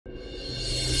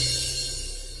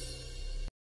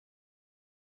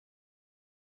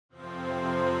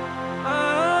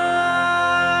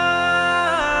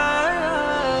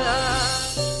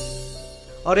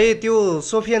अरे त्यो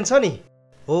सोफियन छ नि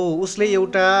हो उसले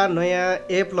एउटा नयाँ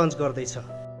एप लन्च गर्दैछ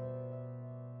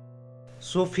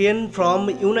सोफियन फ्रम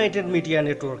युनाइटेड मिडिया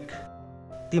नेटवर्क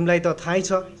तिमीलाई त थाहै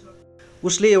छ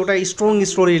उसले एउटा स्ट्रङ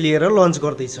स्टोरी लिएर लन्च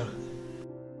गर्दैछ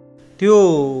त्यो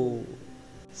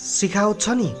सिखावत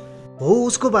छ नि हो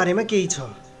उसको बारेमा केही छ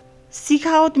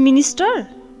सिखावत मिनिस्टर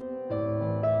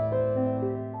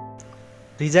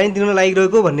रिजाइन दिन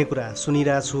लागिरहेको भन्ने कुरा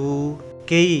सुनिरहेको छु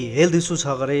केही हेल्थ इस्यु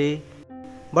छ गरे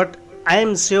बट आई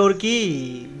एम स्योर कि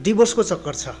डिभोर्सको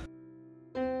चक्कर छ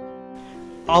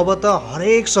अब त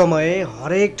हरेक समय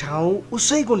हरेक ठाउँ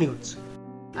उसैको news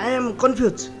I am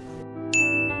confuse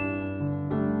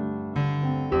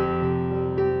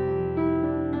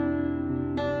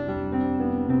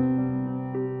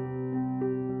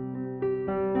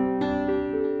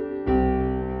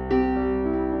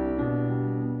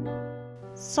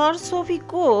sir Sophie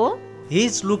को ही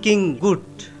इज लुकिङ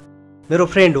गुड मेरो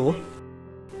फ्रेन्ड हो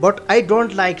but I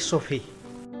don't like Sophie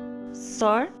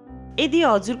sir यदि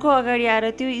हजुरको अगाडि आएर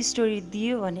त्यो स्टोरी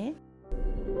दियो भने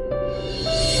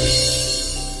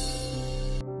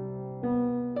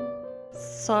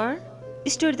सर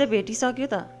स्टोरी त भेटिसक्यो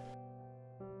त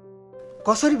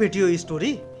कसरी भेटियो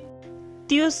स्टोरी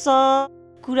त्यो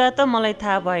कुरा त मलाई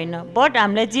थाहा भएन बट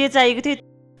हामीलाई जे चाहिएको थियो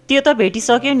त्यो त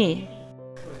भेटिसक्यो नि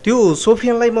त्यो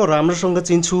सोफियनलाई म राम्रोसँग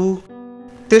चिन्छु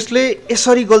त्यसले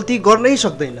यसरी गल्ती गर्नै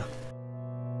सक्दैन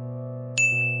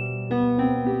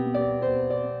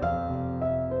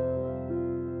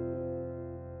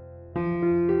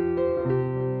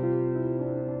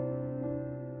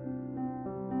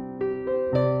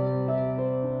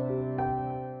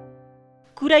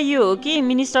कुरा यो हो कि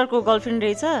मिनिस्टरको गर्लफ्रेन्ड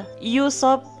रहेछ यो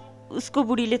सब उसको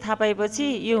बुढीले थाहा पाएपछि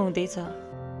यो हुँदैछ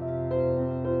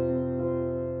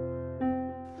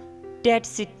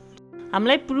That's it.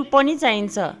 हामीलाई प्रुफ पनि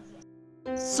चाहिन्छ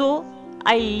so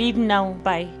I leave now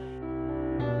by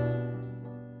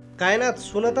कायनाथ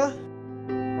सुन त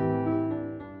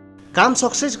काम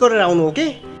सक्सेस गरेर आउनु हो के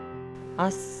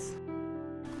हस्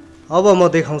अब म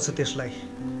देखाउँछु त्यसलाई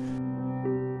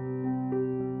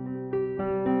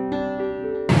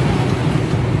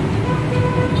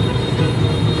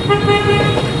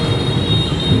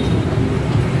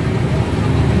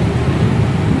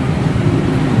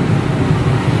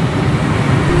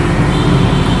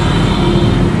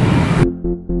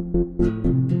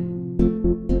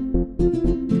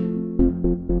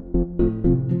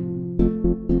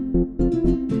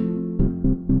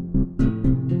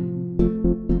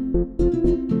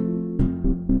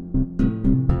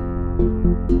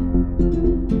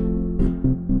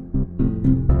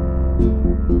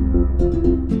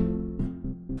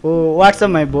व्हाट्सअप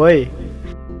माई बोय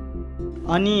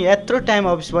अनि यत्रो टाइम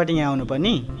अफिसबाट यहाँ आउनु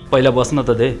पनि पहिला बस्न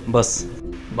त दे बस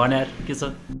भने यार के छ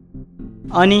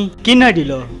अनि किन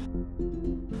ढिलो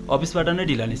अफिसबाट नै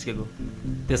ढिला निस्केको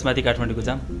त्यसमाथि काठमाडौँको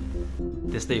जाम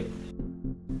त्यस्तै हो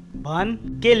भन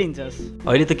के लिन्छस्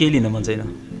अहिले त केही लिन मन छैन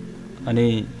अनि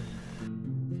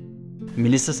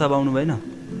मिनिस्टर साहब आउनु भएन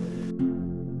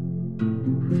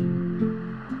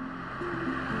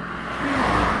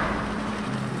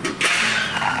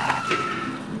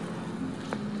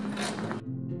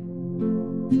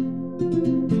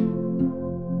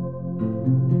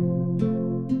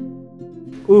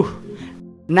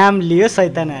नाम लियो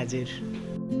शैतान हाजिर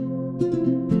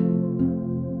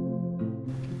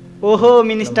ओहो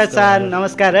मिनिस्टर सर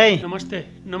नमस्कार है नमस्ते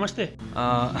नमस्ते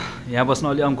यहाँ बस्न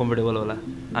अलि अनकम्फर्टेबल होला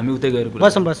हामी उतै गएर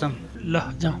बसौँ बसौँ ल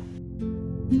जाउँ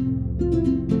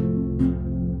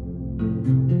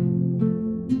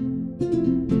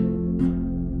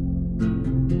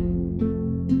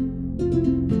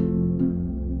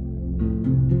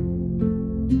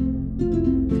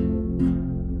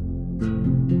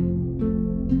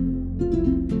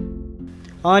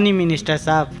अनि मिनिस्टर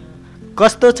साहब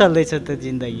कस्तो चल्दैछ त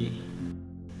जिन्दगी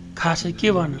खासै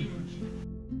के भनौँ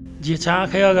जे छ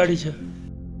आँखै अगाडि छ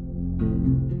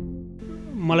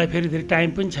मलाई फेरि धेरै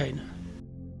टाइम पनि छैन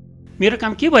मेरो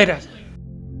काम के भइरहेछ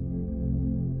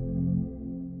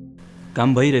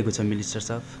काम भइरहेको छ मिनिस्टर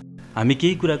साहब हामी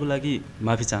केही कुराको लागि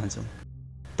माफी चाहन्छौँ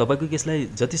तपाईँको केसलाई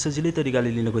जति सजिलै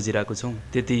तरिकाले लिन खोजिरहेको छौँ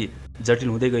त्यति जटिल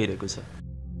हुँदै गइरहेको छ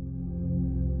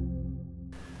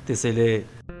त्यसैले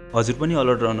हजुर पनि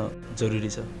अलर्ट रहन जरुरी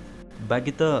छ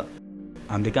बाँकी त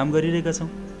हामीले काम गरिरहेका छौँ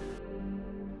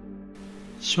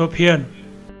सोफियन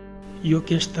यो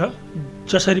केस त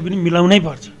जसरी पनि मिलाउनै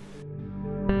पर्छ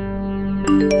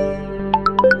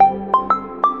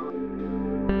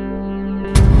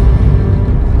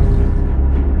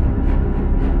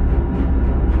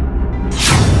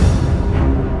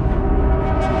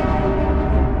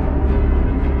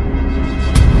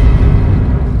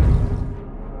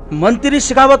मन्त्री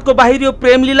शेखावतको बाहिरियो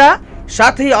प्रेमलीला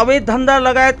साथै अवैध धन्दा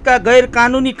लगायतका गैर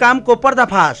कानुनी कामको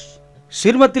पर्दाफास।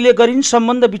 श्रीमतीले गरिन्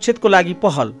सम्बन्ध विच्छेदको लागि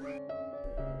पहल।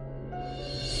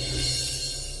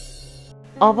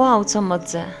 अब आउँछ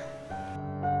मजा।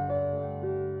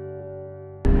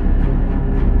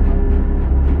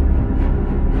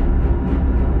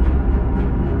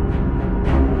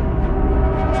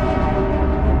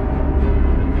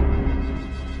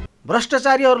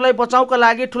 भ्रष्टाचारीहरूलाई बचाउका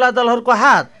लागि ठुला दलहरूको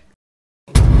हात।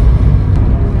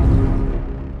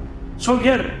 So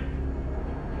here,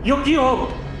 यो के हो?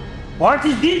 What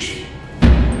is this?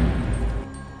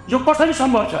 यो कसरी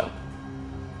सम्भव छ?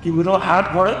 तिम्रो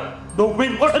हातबाट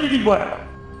डकुमेन्ट कसरी लिक भयो?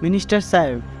 मिनिस्टर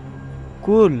साहेब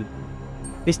कुल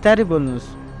बिस्तारै बोल्नुहोस्,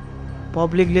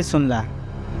 पब्लिकले सुन्ला।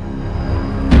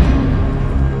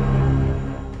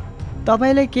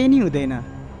 तपाईँलाई केही नि हुँदैन,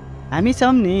 हामी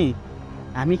छौँ नि,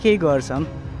 हामी केही गर्छौँ।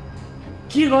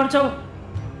 के गर्छौ?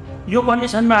 यो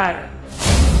कन्डिसनमा आएर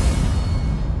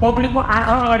पब्लिकको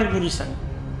आँखा अगाडि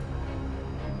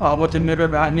पुगिसक्यो। अब चाहिँ मेरो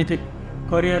राजनीतिक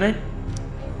करियरै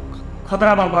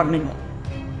खतरामा पर्ने हो।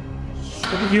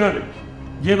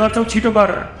 जे गर्छौ छिटो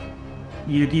गर।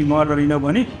 यदि म गरिनँ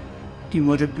भने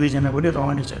तिम्रो चाहिँ दुईजना पनि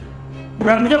रहने छ।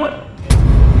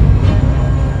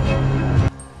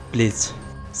 प्लिज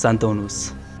शान्त हुनुहोस्।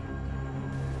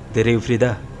 धेरै उफ्रिँदा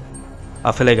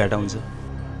आफैलाई घाटा हुन्छ।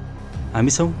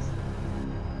 हामी छौँ,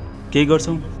 केही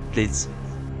गर्छौँ। प्लिज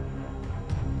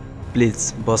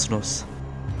प्लिज बस्नुहोस्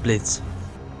प्लिज।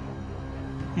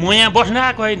 म यहाँ बस्न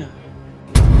आएको होइन,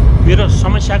 मेरो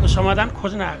समस्याको समाधान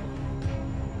खोज्न आएको।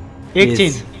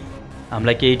 एकछिन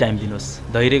हामीलाई केही टाइम दिनुहोस्,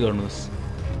 धैर्य गर्नुहोस्।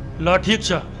 ल ठिक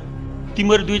छ,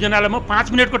 तिमीहरू दुईजनालाई म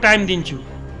 5 मिनटको टाइम दिन्छु।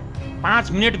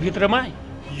 5 मिनटभित्रमा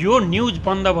यो न्युज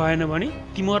बन्द भएन भने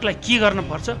तिमीहरूलाई के गर्न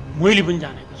पर्छ मैले पनि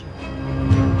जानेको छु।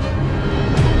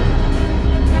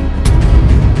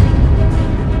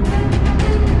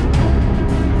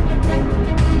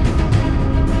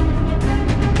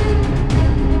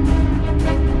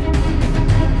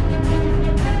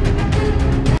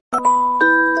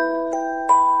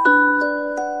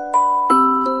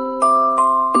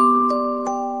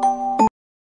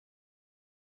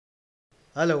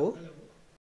 हेलो,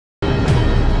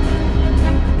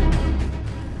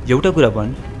 एउटा कुरा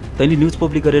भन्, तैँले न्युज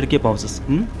पब्लिक गरेर के पाउँछस्?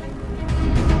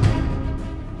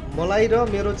 मलाई र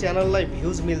मेरो च्यानललाई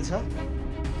भ्युज मिल्छ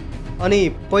अनि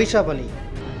पैसा पनि।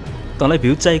 तँलाई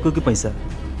भ्युज चाहिएको कि पैसा?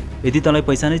 यदि तँलाई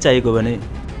पैसा नै चाहिएको भने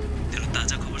तेरो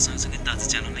ताजा खबर सँगसँगै ताजा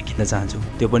च्यानललाई किन्न चाहन्छु,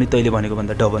 त्यो पनि तैँले भनेको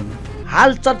भन्दा डबलमा।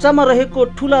 हाल चर्चामा रहेको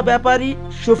ठुला व्यापारी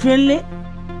सोफियनले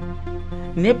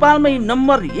नेपालमै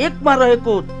नम्बर 1 मा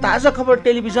रहेको ताजा खबर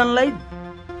टेलिभिजनलाई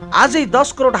आजै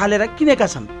 10 करोड हालेर किनेका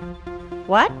छन्।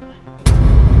 वाट?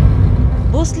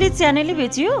 बोसले च्यानलै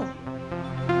बेच्यो?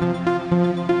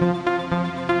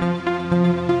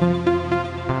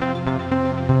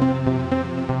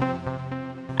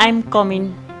 आइ एम कमिङ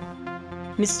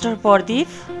मिस्टर प्रदीप।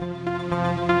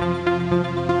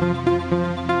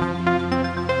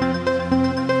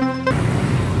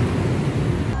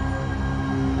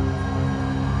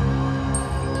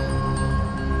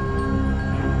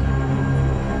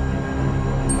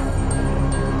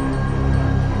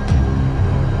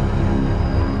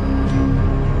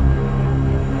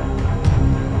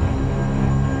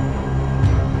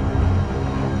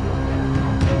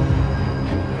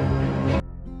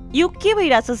 यो के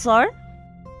भइरहेछ सर?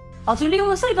 हजुरले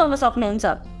कसरी गर्न सक्नुहुन्छ?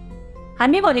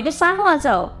 हामी भनेको सानो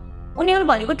माछा हो, उनीहरू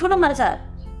भनेको ठुलो माछा।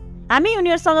 हामी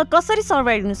उनीहरूसँग कसरी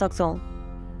सर्भाइभ हुन सक्छौँ?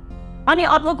 अनि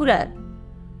अर्को कुरा,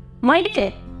 मैले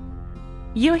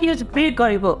यो न्युज ब्रेक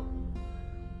गरेको,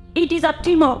 it is a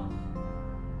team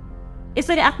work.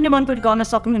 यसरी आफ्नै मनपरी गर्न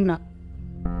सक्नुहुन्न।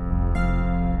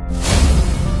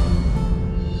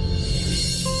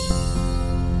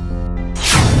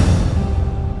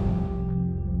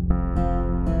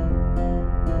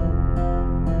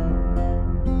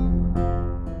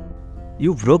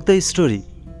 You broke the story.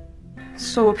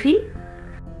 Sophie?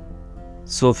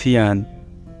 Sophian.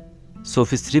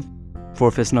 Sophie सिर्फ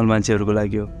प्रोफेसनल मान्छेहरूको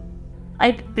लागि हो।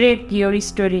 I break your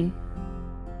story.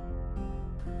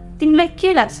 तिमीलाई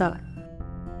के लाग्छ?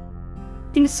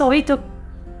 तिमी सबै त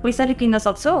पैसाले किन्न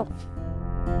सक्छौ,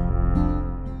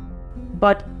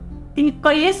 बट तिमी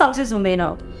कहिले सक्सेस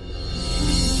हुँदैनौ।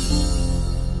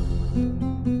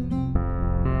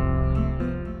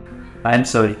 I am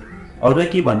sorry. अरूलाई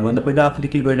के भन्नुभन्दा पहिला आफूले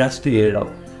के गरिरहेको छु त्यो हेरेर आऊ।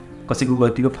 कसैको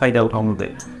गल्तीको फाइदा उठाउनु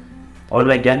हुँदैन।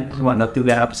 अरूलाई ज्ञान भन्दा त्यो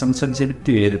आफूसँग सकिसक्यो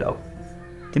त्यो हेरेर आऊ।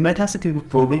 तिमीलाई थाहा छ त्यो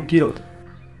प्रब्लम के हो?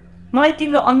 मलाई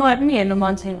तिम्रो अनुहार पनि हेर्नु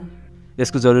मन छैन।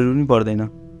 यसको जरुरी पनि पर्दैन,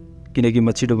 किनकि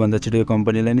म छिटोभन्दा छिटो यो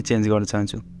कम्पनीलाई नै चेन्ज गर्न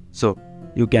चाहन्छु। So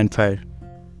you can fire,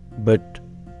 but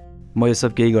म यो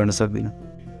सब केही गर्न सक्दिनँ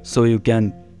so you can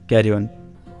carry on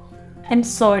I'm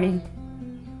sorry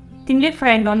तिमीले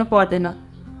फ्रेन्ड गर्नु पर्दैन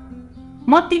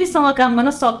म तिमीसँग काम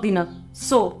गर्न सक्दिनँ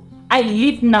सो आई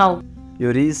लिभ नाउ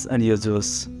यो रिस अनि यो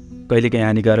जोस कहिलेकाहीँ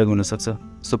हानिकारक हुनसक्छ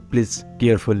सो प्लिज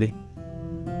केयरफुल्ली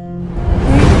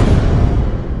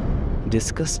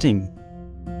डिस्कस्टिङ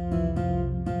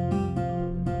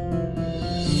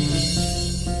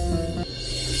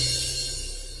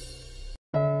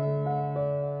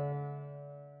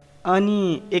अनि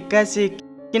एक्कासी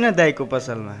किन दाइको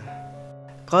पसलमा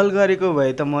कल गरेको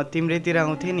भए त म तिम्रैतिर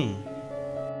आउँथेँ नि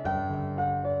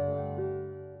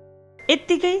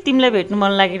यत्तिकै तिमीलाई भेट्नु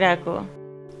मन लागिरहेको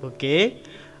ओके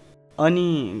अनि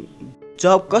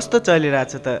जब कस्तो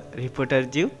चलिरहेछ त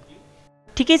रिपोर्टरज्यू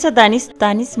ठिकै छ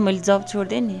दानिस मैले जब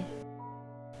छोडिदिएँ नि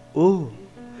ओ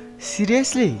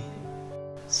सिरियसली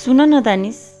सुन न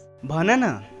दानिस भन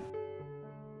न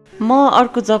म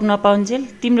अर्को जब नपाउन्जेल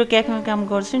तिम्रो क्याफेमा काम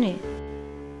गर्छु नि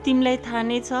तिमीलाई थाहा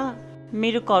नै छ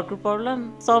मेरो घरको प्रब्लम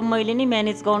सब मैले नै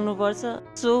म्यानेज गर्नुपर्छ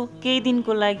सो केही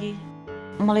दिनको लागि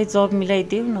मलाई जब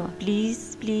मिलाइदेऊ न प्लिज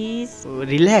प्लिज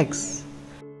रिल्याक्स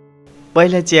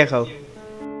पहिला चिया खाऊ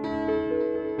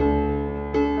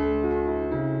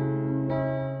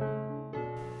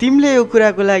तिमीले यो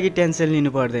कुराको लागि टेन्सन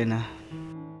लिनु पर्दैन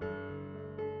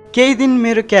केही दिन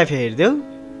मेरो क्याफे हेर्देऊ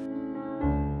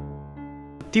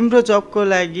तिम्रो जबको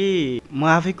लागि म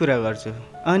आफै कुरा गर्छु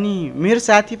अनि मेरो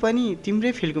साथी पनि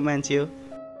तिम्रै फिल्डको मान्छे हो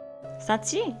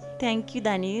साँच्ची thank you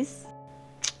Danish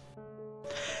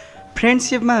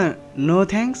फ्रेन्डसिपमा no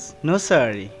thanks no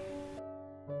sorry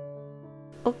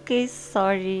okay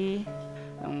sorry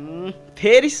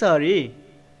फेरि sorry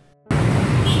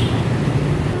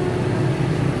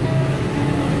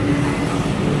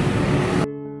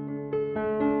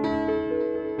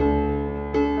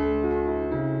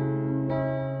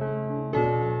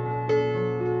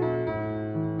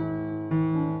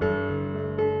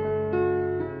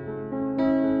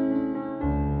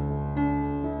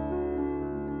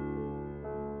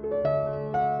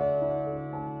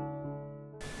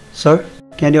sir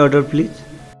can you order please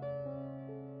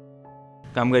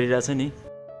काम गरिरहेछ नि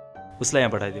उसलाई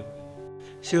यहाँ पठाइदेऊ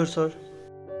स्योर सर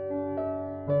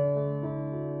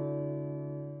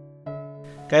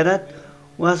कायनाथ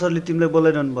उहाँ सरले तिमीलाई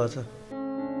बोलाइरहनु भएको छ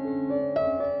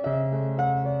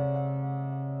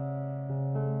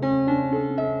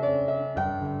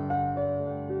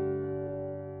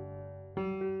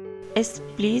यस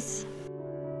प्लिज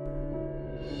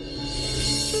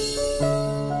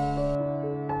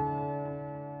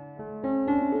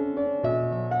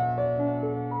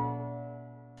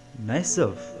नाइस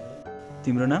जब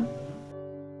तिम्रो नाम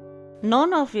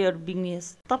नन अफ योर बिजनेस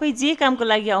तपाईँ जे कामको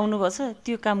लागि आउनुभएको छ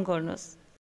त्यो काम गर्नुहोस्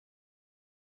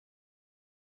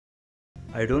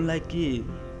आई डोन्ट लाइक कि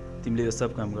तिमीले यो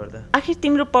सब काम गर्दा आखिर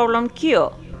तिम्रो प्रब्लम के हो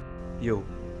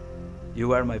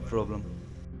यु आर माई प्रब्लम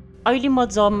अहिले म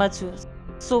जबमा छु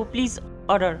सो प्लिज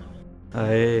अर्डर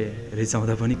ए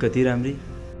रिसाउँदा पनि कति राम्री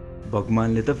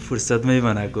भगवानले त फुर्सदमै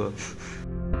बनाएको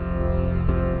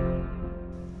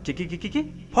के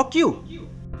fuck you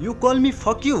you call me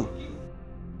fuck you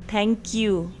thank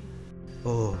you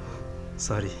oh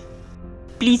sorry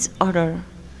please order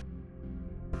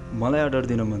मलाई अर्डर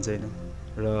दिन मन छैन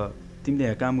र तिमीले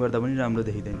यहाँ काम गर्दा पनि राम्रो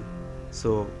देखिँदैन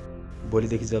सो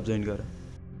भोलिदेखि जब जोइन गर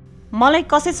मलाई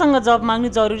कसैसँग जब माग्नु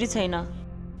जरुरी छैन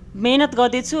मेहनत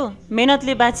गर्दैछु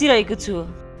मेहनतले बाँचिरहेको छु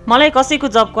मलाई कसैको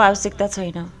जबको आवश्यकता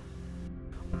छैन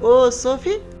ओ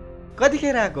सोफी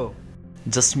कतिखेर आएको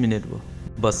जस्ट मिनेट भयो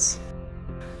बस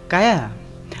काया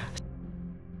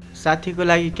साथीको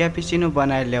लागि क्यापेचिनो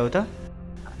बनाएर ल्याऊ त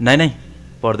नै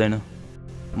पर्दैन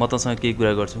म तँसँग केही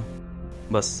कुरा गर्छु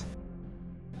बस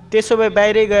त्यसो भए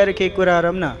बाहिरै गएर केही कुरा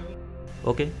गरौँ न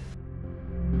ओके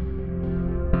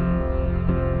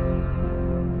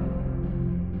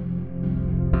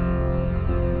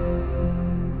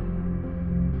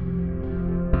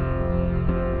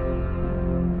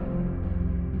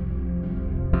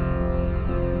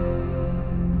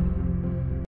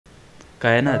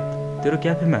कायनाथ तेरो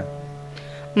क्याफेमा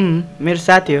मेरो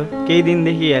साथी हो केही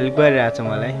दिनदेखि हेल्प गरिरहेछ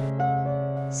मलाई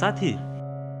साथी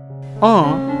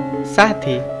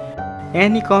साथी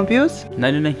एनी कन्फ्युज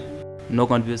नै नो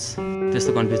कन्फ्युज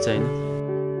त्यस्तो कन्फ्युज छैन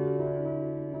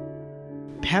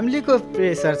फ्यामिलीको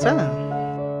प्रेसर छ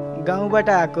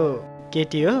गाउँबाट आएको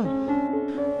केटी हो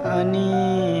अनि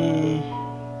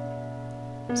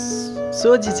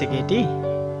सोझी छ केटी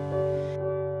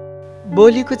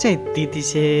बोलीको चाहिँ दिदी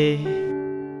छे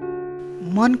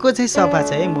मनको चाहिँ सफा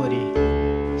छ है मोरी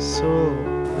so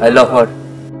I love her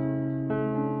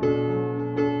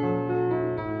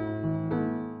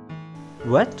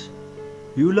what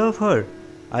you love her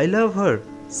I love her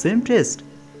same taste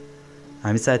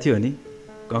हामी साथी हो नि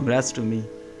congrats to me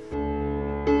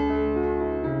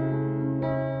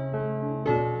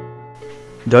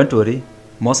don't worry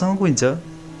मसँग हुन्छ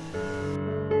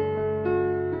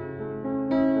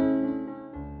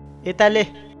यताले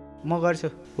म गर्छु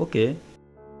ओके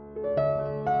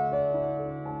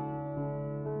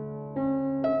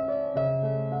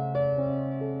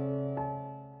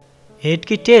हेड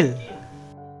कि tail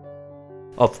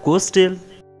of course tail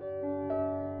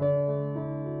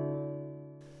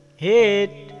head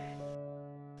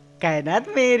कायनात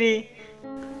मेरी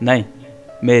नाइ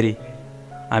मेरी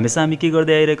हामी के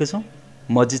गर्दै आइरहेको छौँ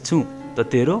म जित्छु त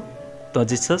तेरो त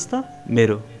जित्छस् त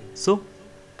मेरो सो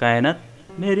कायनात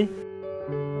मेरी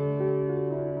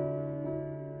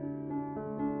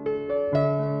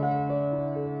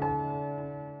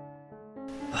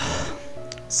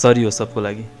सरी हो सबको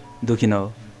लागि दुखी नहो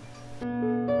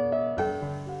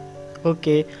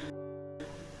ओके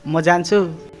म जान्छु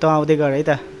त आउँदै गर है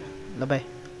त ल बाई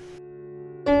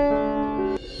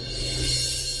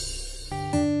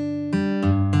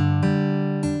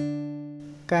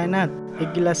कायनात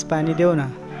एक गिलास पानी देऊ न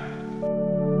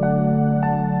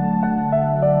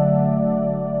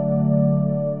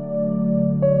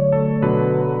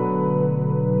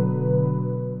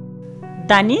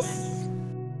दानिश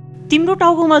तिम्रो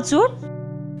टाउकोमा चोट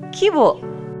के भो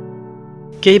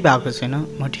केही भएको छैन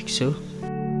म ठिक छु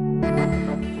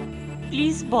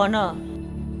प्लिज भन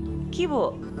के भो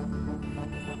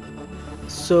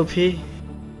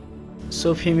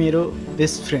सोफी मेरो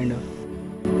बेस्ट फ्रेन्ड हो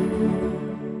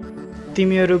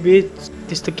तिमीहरू बिच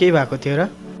त्यस्तो केही भएको थियो र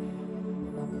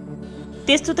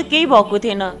त्यस्तो त केही भएको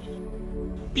थिएन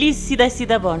प्लिज सिधा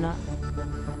सिधा भन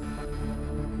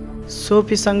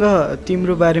सोफीसँग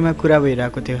तिम्रो बारेमा कुरा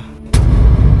भइरहेको थियो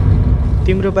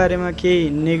तिम्रो बारेमा केही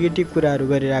नेगेटिभ कुराहरू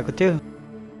गरिरहेको थियो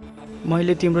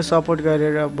मैले तिम्रो सपोर्ट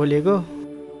गरेर बोलेको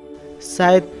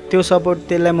सायद त्यो सपोर्ट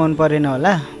त्यसलाई मन परेन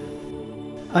होला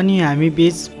अनि हामी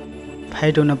बिच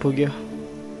फाइट हुन पुग्यो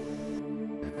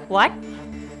वाट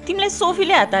तिमीलाई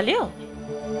सोफीले हाताल्यो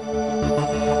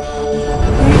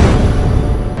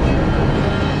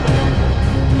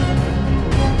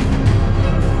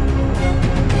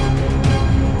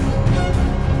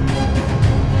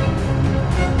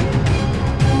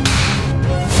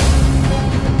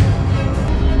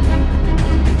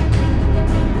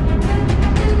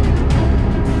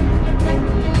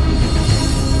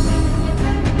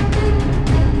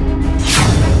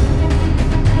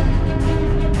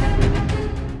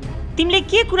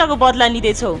के कुराको बदला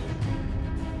लिँदैछौ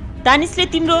दानिशले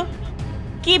तिम्रो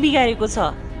के बिगारेको छ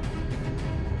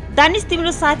दानिश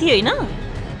तिम्रो साथी होइन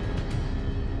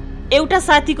एउटा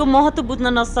साथीको महत्त्व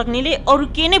बुझ्न नसक्नेले अरू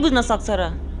के नै बुझ्न सक्छ र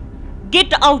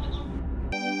गेट आउट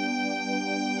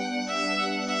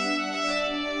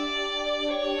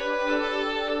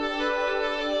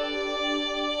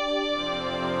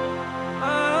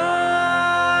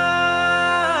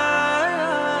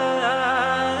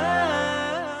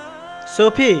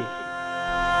सोफी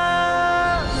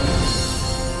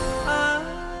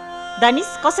दानिश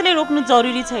कसैले रोक्नु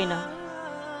जरुरी छैन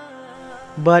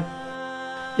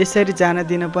बट यसरी जान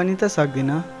दिन पनि त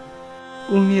सक्दिन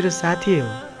ऊ मेरो साथी हो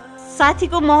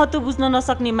साथीको महत्त्व बुझ्न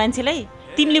नसक्ने मान्छेलाई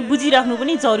तिमीले बुझिराख्नु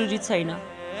पनि जरुरी छैन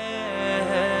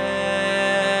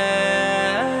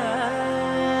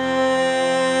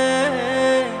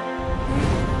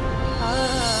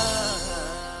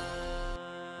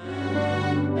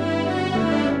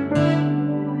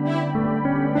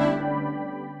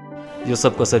यो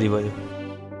सब कसरी भयो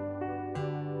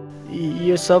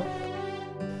यो सब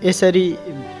यसरी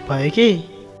भयो कि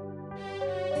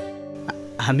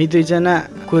हामी दुईजना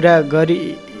कुरा गरी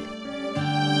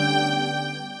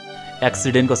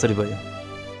एक्सिडेन्ट कसरी भयो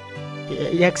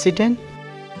एक्सिडेन्ट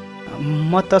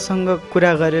म तसँग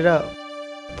कुरा गरेर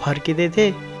फर्किँदै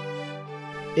थिएँ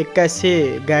एक्कासी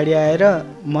गाडी आएर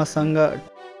मसँग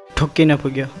ठोक्किन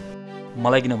पुग्यो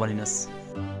मलाई किन भनिनस्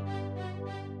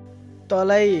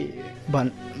तँलाई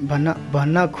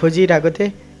भन्न खोजिरहेको थिएँ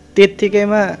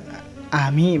त्यत्तिकैमा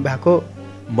हामी भएको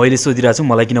मैले सोधिरहेको छु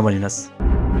मलाई किन भनिनस्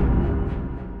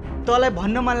तँलाई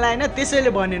भन्न मन लागेन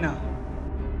त्यसैले भनेन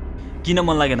किन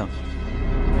मन लागेन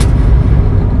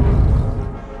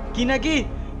किनकि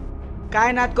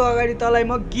कायनातको अगाडि तँलाई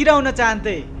म गिराउन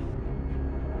चाहन्थे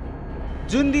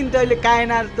जुन दिन तैँले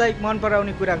कायनातलाई मन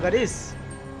पराउने कुरा गरिस्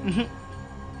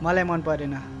मलाई मन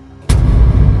परेन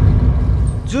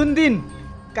जुन दिन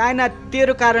कायनात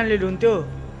तेरो कारणले रुन्थ्यो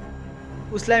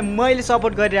उसलाई मैले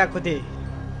सपोर्ट गरिरहेको थिएँ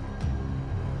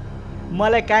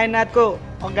मलाई कायनातको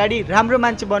अगाडि राम्रो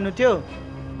मान्छे बन्नु थियो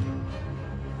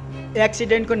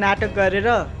एक्सिडेन्टको नाटक गरेर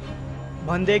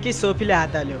भन्देखि सोफीले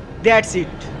हात हाल्यो। That's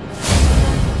it.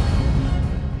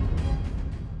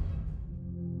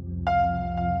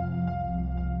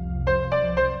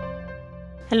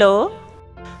 हेलो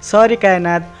सरी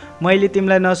कायनाथ, मैले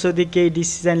तिमीलाई नसोधी केही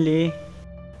डिसिजन लिएँ।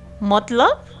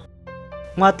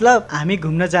 मतलब हामी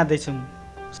घुम्न जाँदैछौँ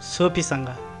सोफीसँग।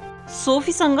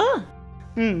 सोफीसँग?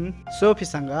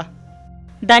 सोफीसँग।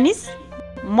 दानिश,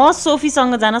 म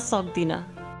सोफीसँग जान सक्दिनँ।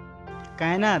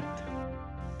 कायनाथ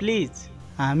प्लिज,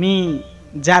 हामी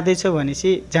जाँदैछौँ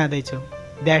भनेपछि जाँदैछौँ।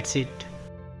 That's it.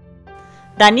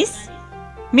 दानिश,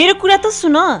 मेरो कुरा त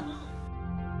सुन।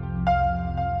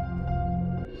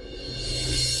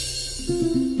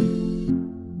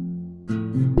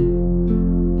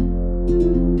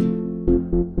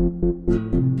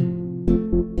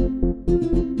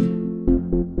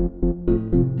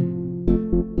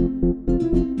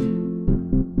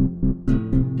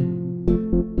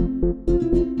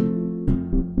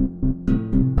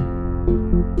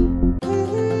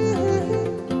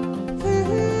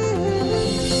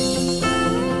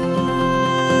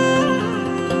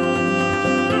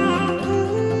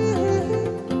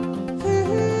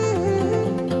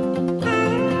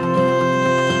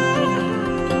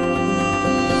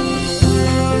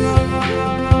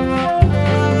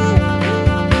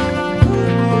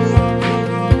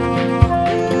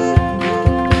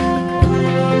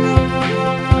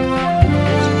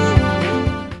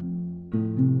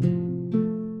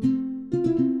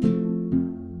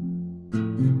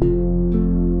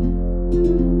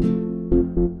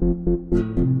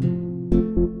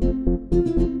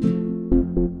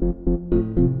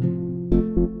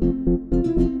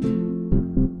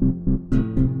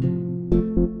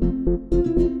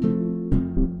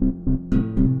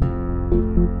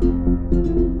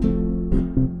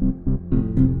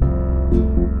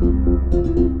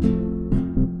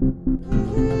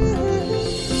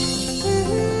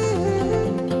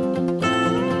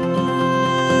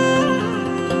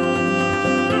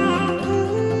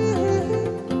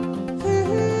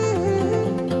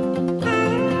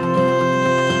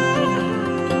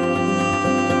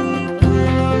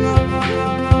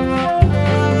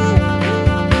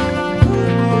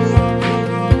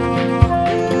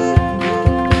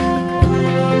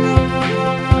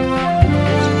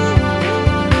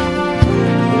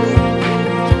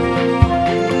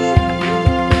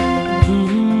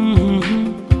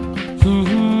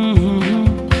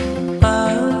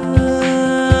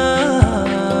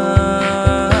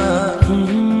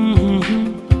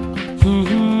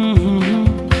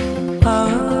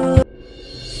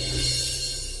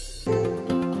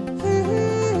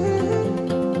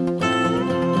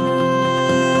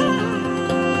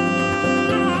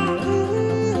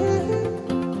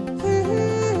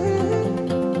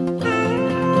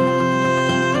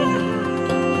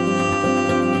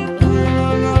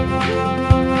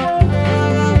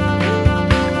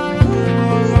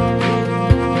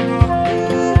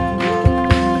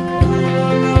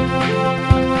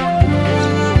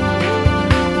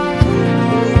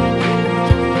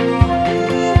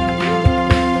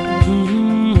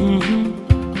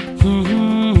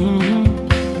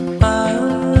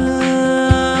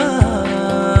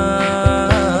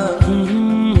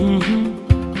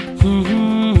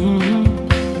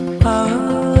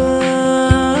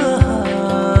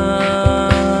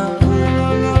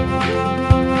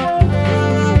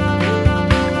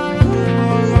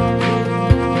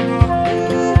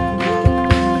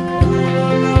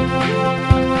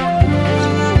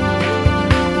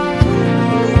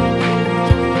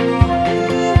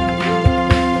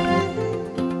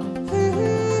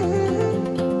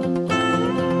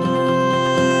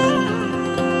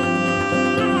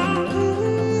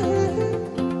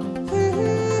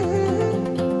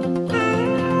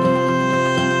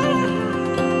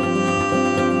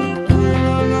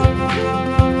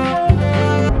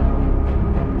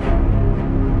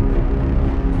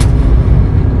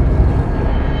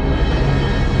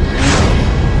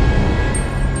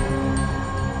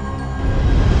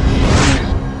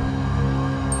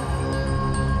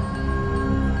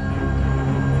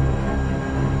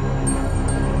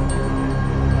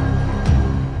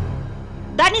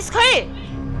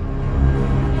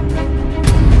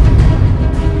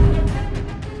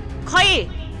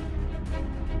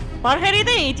 भर्खरै त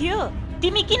यही थियो।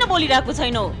 तिमी किन बोलिरहेको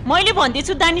छैनौ? मैले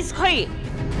भन्दैछु दानिश खै।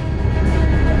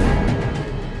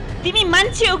 तिमी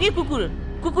मान्छे हो कि कुकुर?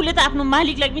 कुकुरले त आफ्नो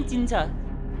मालिकलाई पनि चिन्छ।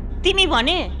 तिमी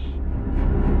भने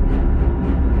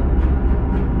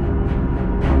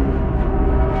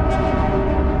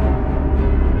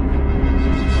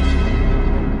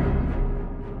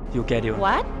You carry on.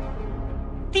 What?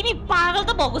 तिमी पागल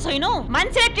त भएको छैनौ?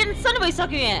 मान्छेलाई टेन्सन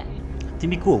भइसक्यो यहाँ।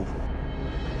 तिमी को हौ?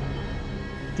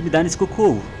 तिमी दानिशको को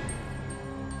हौ?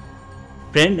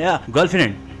 फ्रेन्ड या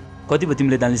गर्लफ्रेन्ड? कति भयो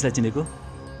तिमीले दानिशलाई चिनेको?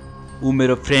 ऊ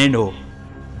मेरो फ्रेन्ड हो,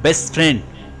 बेस्ट फ्रेन्ड।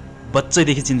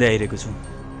 बच्चैदेखि चिन्दै आइरहेको छु।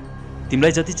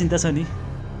 तिमीलाई जति चिन्ता छ नि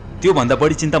त्योभन्दा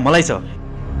बढी चिन्ता मलाई छ।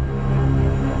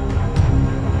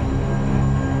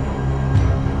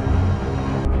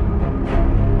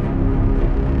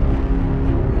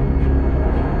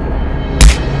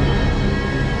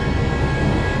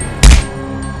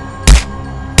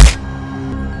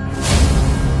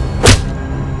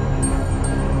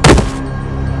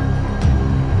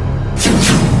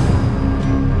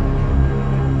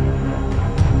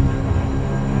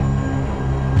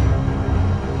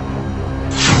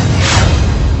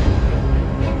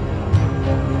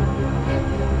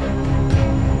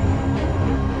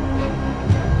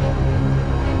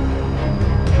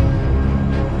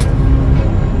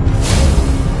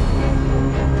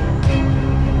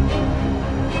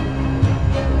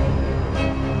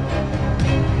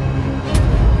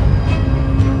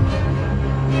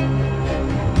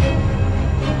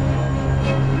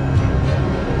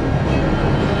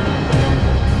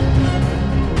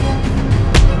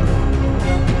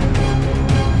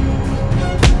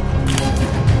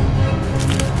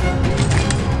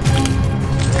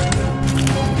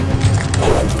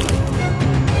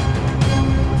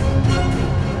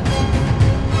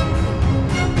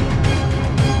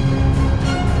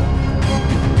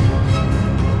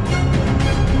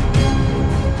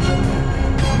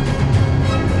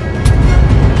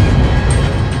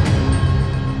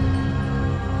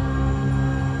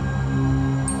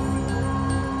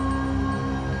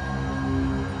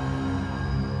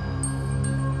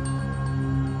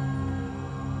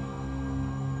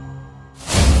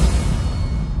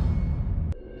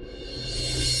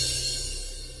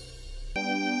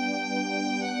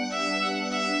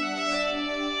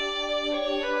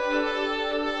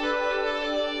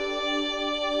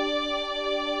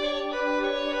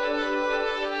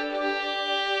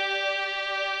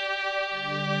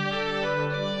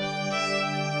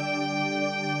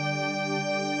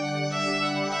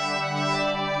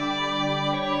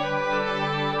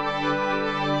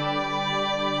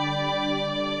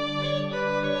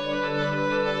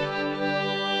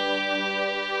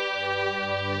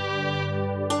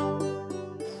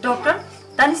 डाक्टर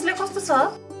दानिशले कस्तो छ?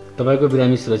 तपाईको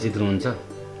बिरामी सुरक्षित हुनुहुन्छ,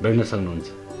 भेट्न सक्नुहुन्छ।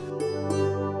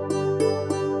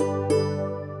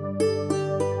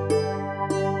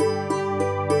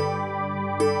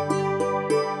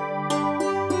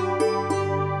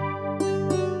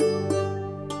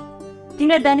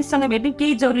 तिमीलाई दानिशसँग भेट्ने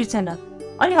केही जरुरी छैन,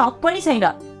 अनि हक पनि छैन।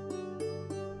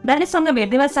 दानिशसँग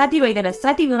भेट्दैमा साथी भइदैन,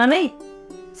 साथी हुन नै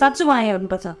साँचो माया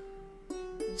हुनुपर्छ,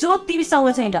 जो तिमीसँग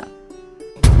छैन।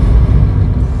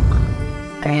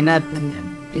 काइनात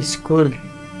स्कुल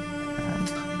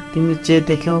तिमी जे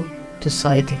देख्यौ त्यो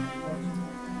सही थियो,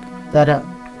 तर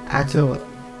आज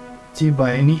जे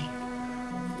भयो नि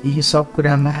यी सब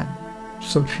कुरामा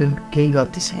सोफिल केही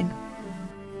गल्ती छैन।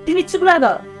 तिमी चुप लाग,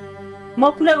 म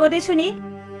कुरा गर्दैछु नि।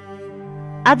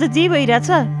 आज जे भइरहेछ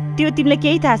त्यो तिमीलाई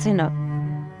केही थाहा छैन।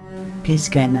 प्लिज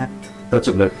काइनात त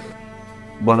चुप लाग,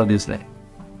 बोल्न दिनुलाई।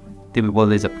 तिमी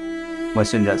बोल्दै जाऊ, म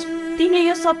सुनिरहेछु। तिमीले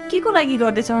यो सब के को लागि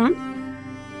गर्दैछौ?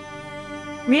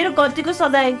 मेरो गल्तीको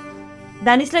सजाय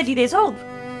दानिशलाई दिँदैछौ?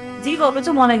 जे गर्नु छ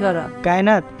मलाई गर।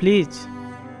 काइनात प्लिज,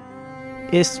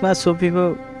 यसमा सोफीको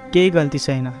केही गल्ती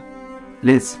छैन।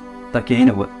 प्लिज त केही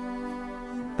नबोल।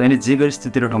 तैँले जे गरिस् त्यो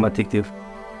तेरो ठाउँमा ठिक थियो,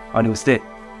 अनि उसले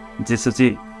जे सोचे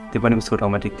त्यो पनि उसको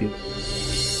ठाउँमा ठिक थियो।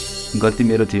 गल्ती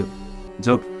मेरो थियो,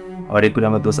 जो हरेक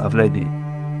कुरामा दोष आफूलाई दिए।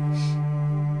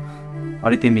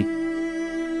 अनि तिमी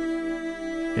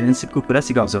फ्रेन्डसिपको कुरा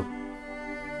सिकाउँछौ।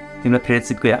 तिमीलाई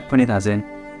फ्रेन्डसिपको एप पनि थाहा छैन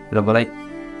र मलाई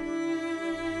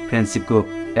फ्रेन्डसिपको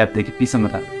एपदेखि पिसम्म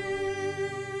थाहा।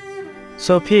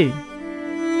 सोफी,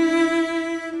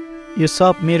 यो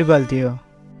सब मेरो गल्ती हो।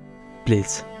 प्लिज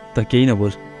त केही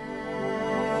नबोल।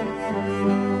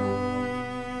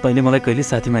 तैँले मलाई कहिले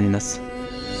साथी मानिनस्।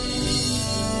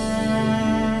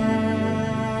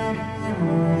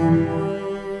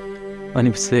 अनि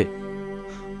उसले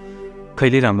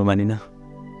कहिले राम्रो मानिन।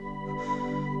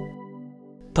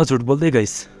 त झुट बोल्दै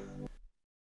गइस्।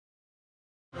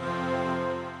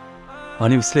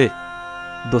 अनि उसले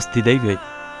दोष दिँदै गए,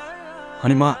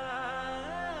 अनि म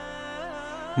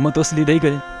दोष लिँदै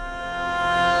गएँ।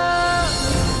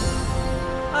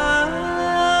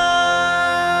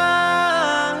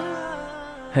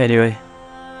 एनिवे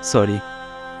सरी,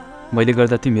 मैले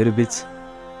गर्दा तिमीहरू बिच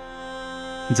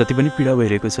जति पनि पीडा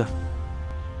भइरहेको छ।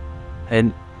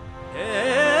 And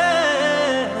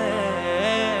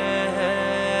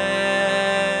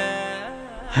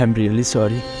I am really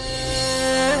sorry.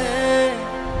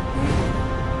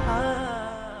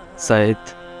 सायद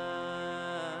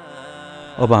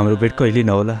अब हाम्रो भेट कहिले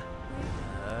नहोला,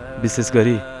 विशेष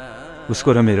गरी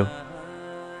उसको र मेरो।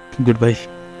 Good by.